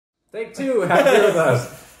Take two, have beer with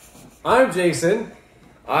us. I'm Jason.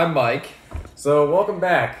 I'm Mike. So welcome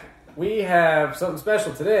back. We have something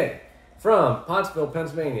special today from Pottsville,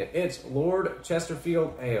 Pennsylvania. It's Lord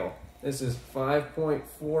Chesterfield Ale. This is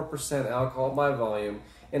 5.4% alcohol by volume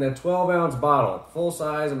in a 12-ounce bottle,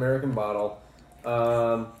 full-size American bottle.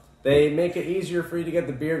 They make it easier for you to get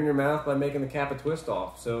the beer in your mouth by making the cap a twist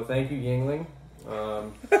off. So thank you, Yuengling.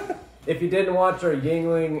 If you didn't watch our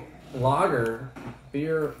Yuengling Lager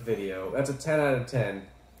beer video, that's a 10 out of 10.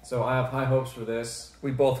 So I have high hopes for this.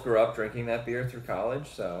 We both grew up drinking that beer through college,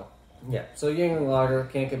 so... Yeah, so Yuengling Lager,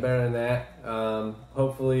 can't get better than that.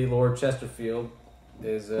 Hopefully Lord Chesterfield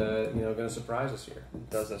is going to surprise us here.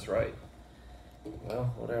 Does us right. Well,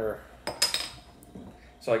 whatever.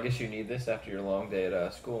 So I guess you need this after your long day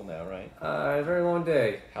at school now, right? A very long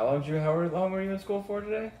day. How long were you in school for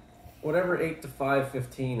today? Whatever 8 to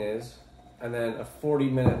 5:15 is, and then a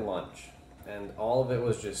 40-minute lunch. And all of it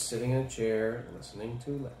was just sitting in a chair listening to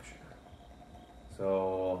lecture.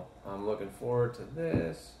 So I'm looking forward to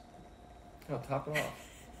this. Oh, top it off.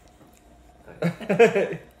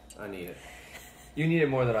 I need it. You need it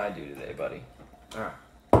more than I do today, buddy. All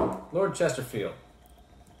right. Lord Chesterfield.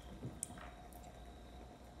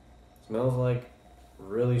 Smells like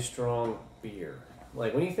really strong beer.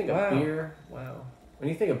 Like when you think of beer, wow. When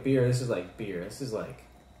you think of beer, this is like beer. This is like...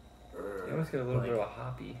 You almost get a little bit of a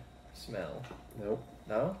hoppy smell. Nope.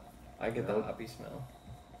 No? I get the hoppy smell.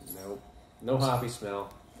 Nope. No hoppy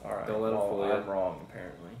smell. All right. Don't let it fool you. I'm wrong,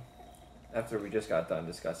 apparently. After we just got done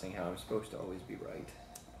discussing how I'm supposed to always be right.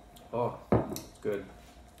 Oh, good.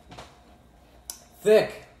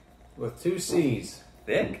 Thick, with 2 C's.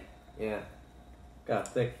 Thick? Yeah. Got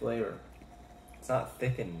thick flavor. It's not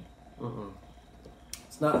thick and... Mm-mm.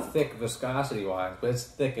 It's not thick viscosity-wise, but it's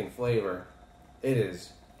thick in flavor. It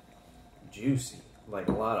is juicy, like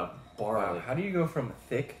a lot of barley. Wow, how do you go from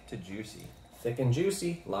thick to juicy? Thick and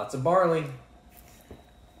juicy, lots of barley.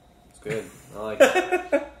 It's good. I like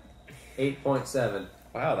it. 8.7.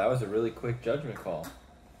 Wow, that was a really quick judgment call.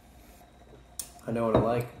 I know what I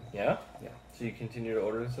like. Yeah? Yeah. So you continue to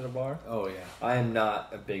order this at a bar? Oh, yeah. I am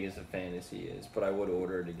not as big as a fan as he is, but I would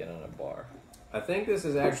order it again at a bar. I think this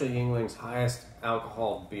is actually Yuengling's highest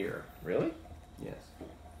alcohol beer. Really? Yes.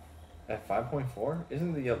 At 5.4?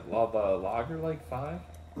 Isn't the lager like 5? I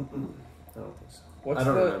don't think so. What's I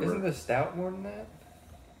don't remember. Isn't the stout more than that?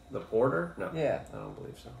 The porter? No. Yeah. I don't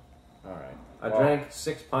believe so. All right. I drank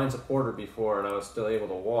 6 pints of porter before, and I was still able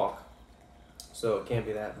to walk, so it can't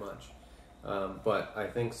be that much. But I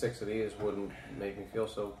think 6 of these wouldn't make me feel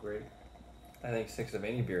so great. I think 6 of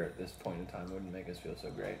any beer at this point in time wouldn't make us feel so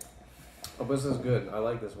great. Oh, but this is good. I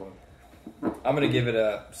like this one. I'm gonna give it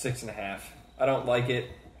a 6.5. I don't like it,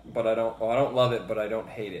 but I don't love it, but I don't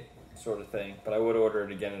hate it, sort of thing. But I would order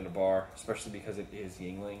it again at a bar, especially because it is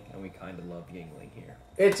Yuengling, and we kind of love Yuengling here.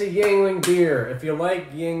 It's a Yuengling beer. If you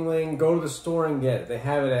like Yuengling, go to the store and get it. They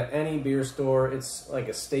have it at any beer store. It's like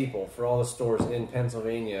a staple for all the stores in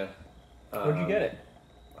Pennsylvania. Where'd you get it?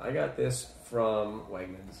 I got this from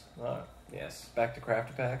Wegmans. Oh, Yes. back to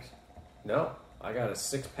Crafty Packs? No, I got a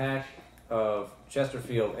 6-pack of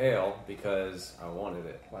Chesterfield Ale because I wanted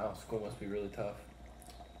it. Wow, school must be really tough.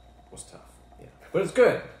 It was tough, yeah. But it's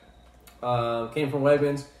good. Came from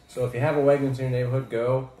Wegmans, so if you have a Wegmans in your neighborhood,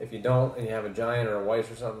 go. If you don't, and you have a Giant or a Weis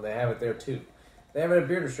or something, they have it there too. They have it at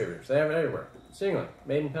beer distributors. They have it everywhere. Singly,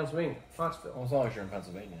 made in Pennsylvania, Pottsville. Well, as long as you're in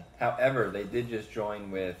Pennsylvania. However, they did just join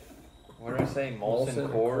with, what did I say, Molson and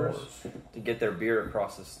Coors to get their beer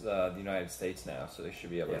across the United States now, so they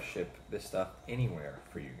should be able Yeah. to ship this stuff anywhere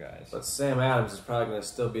for you guys. But Sam Adams is probably going to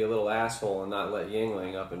still be a little asshole and not let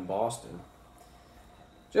Yuengling up in Boston.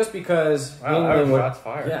 Just because Yuengling would, shots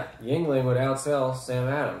fired. yeah, Yuengling would outsell Sam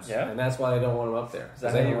Adams. Yeah? And that's why they don't want him up there. Is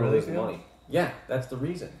that They how you don't wanna really lose the feel? money. Yeah, that's the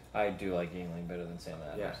reason. I do like Yuengling better than Sam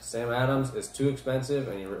Adams. Yeah, Sam Adams is too expensive,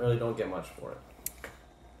 and you really don't get much for it.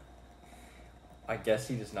 I guess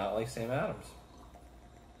he does not like Sam Adams.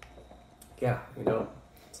 Yeah,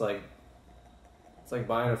 it's like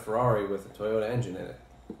buying a Ferrari with a Toyota engine in it.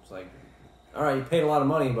 It's like, all right, you paid a lot of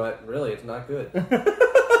money, but really, it's not good.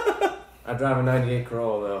 I drive a '98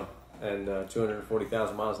 Corolla though, and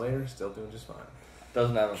 240,000 miles later, still doing just fine.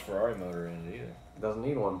 Doesn't have a Ferrari motor in it either. Doesn't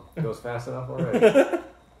need one. It goes fast enough already.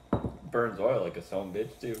 Burns oil like a son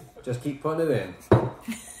bitch too. Just keep putting it in.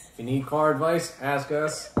 If you need car advice, ask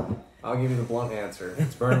us. I'll give you the blunt answer. If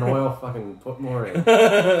it's burning oil, fucking put more in.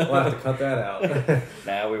 We'll have to cut that out.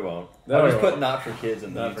 Nah, we won't. No, I'll we just won't. put not for kids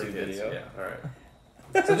in the Not for YouTube kids. video. Yeah, all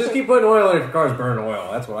right. So just keep putting oil in if your car's burning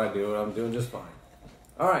oil. That's what I do, and I'm doing just fine.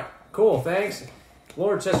 All right, cool. Thanks.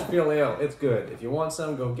 Lord Chesterfield Ale. It's good. If you want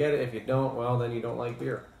some, go get it. If you don't, well, then you don't like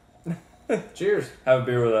beer. Cheers. Have a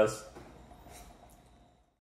beer with us.